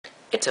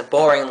It's a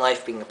boring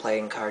life being a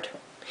playing card.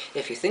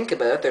 If you think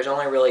about it, there's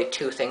only really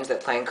two things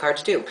that playing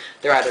cards do.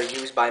 They're either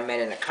used by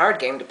men in a card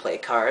game to play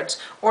cards,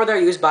 or they're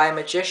used by a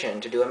magician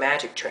to do a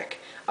magic trick.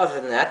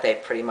 Other than that, they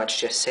pretty much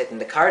just sit in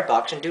the card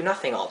box and do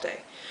nothing all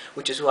day.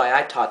 Which is why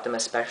I taught them a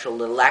special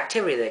little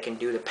activity they can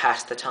do to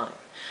pass the time.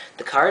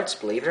 The cards,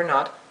 believe it or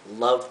not,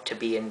 love to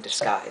be in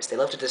disguise. They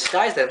love to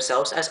disguise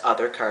themselves as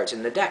other cards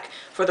in the deck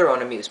for their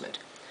own amusement.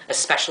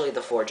 Especially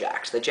the 4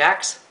 jacks. The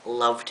jacks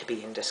love to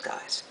be in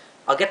disguise.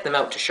 I'll get them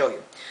out to show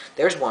you.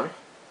 There's 1.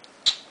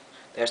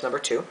 There's number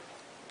 2.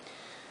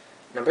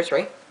 Number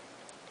 3.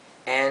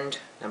 And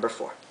number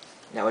 4.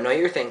 Now I know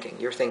you're thinking.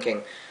 You're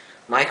thinking,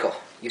 Michael,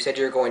 you said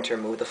you're going to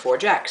remove the 4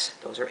 jacks.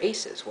 Those are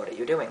aces. What are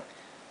you doing?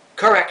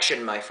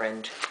 Correction, my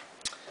friend.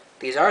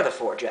 These are the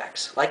 4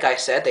 jacks. Like I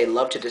said, they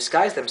love to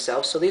disguise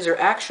themselves, so these are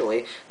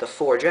actually the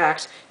 4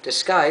 jacks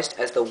disguised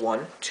as the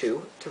 1,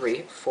 2,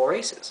 3, 4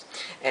 aces.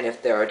 And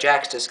if there are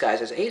jacks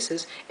disguised as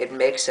aces, it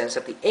makes sense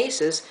that the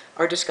aces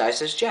are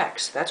disguised as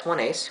jacks. That's 1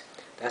 ace.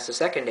 That's the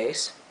 2nd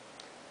ace.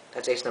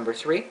 That's ace number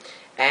 3.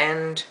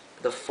 And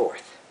the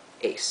 4th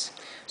ace.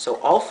 So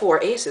all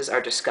 4 aces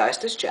are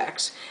disguised as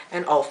jacks,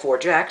 and all 4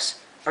 jacks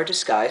are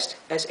disguised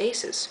as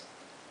aces.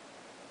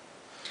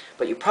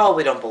 But you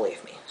probably don't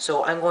believe me,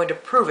 so I'm going to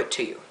prove it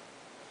to you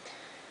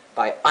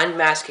by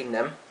unmasking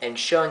them and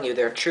showing you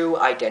their true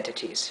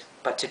identities.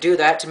 But to do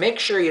that, to make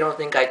sure you don't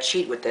think I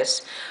cheat with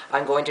this,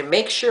 I'm going to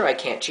make sure I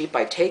can't cheat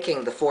by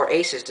taking the 4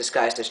 aces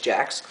disguised as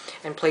jacks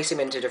and placing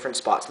them into different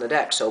spots in the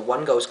deck. So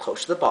one goes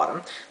close to the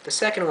bottom, the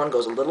second one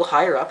goes a little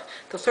higher up,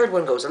 the third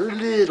one goes a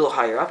little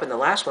higher up, and the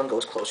last one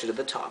goes closer to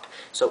the top.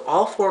 So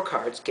all 4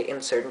 cards get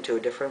inserted into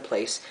a different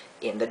place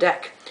in the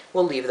deck.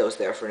 We'll leave those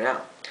there for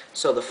now.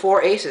 So the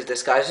 4 aces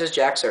disguised as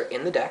jacks are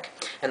in the deck,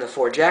 and the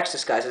 4 jacks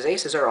disguised as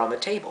aces are on the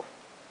table.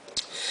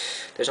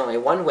 There's only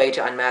one way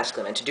to unmask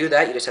them, and to do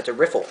that, you just have to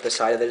riffle the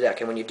side of the deck.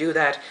 And when you do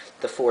that,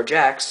 the 4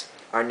 jacks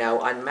are now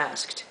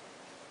unmasked.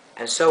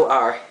 And so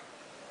are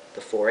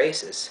the 4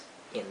 aces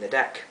in the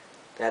deck.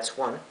 That's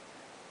 1,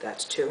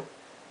 that's 2,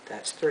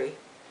 that's 3,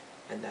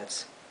 and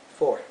that's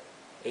 4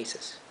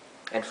 aces,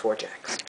 and 4 jacks.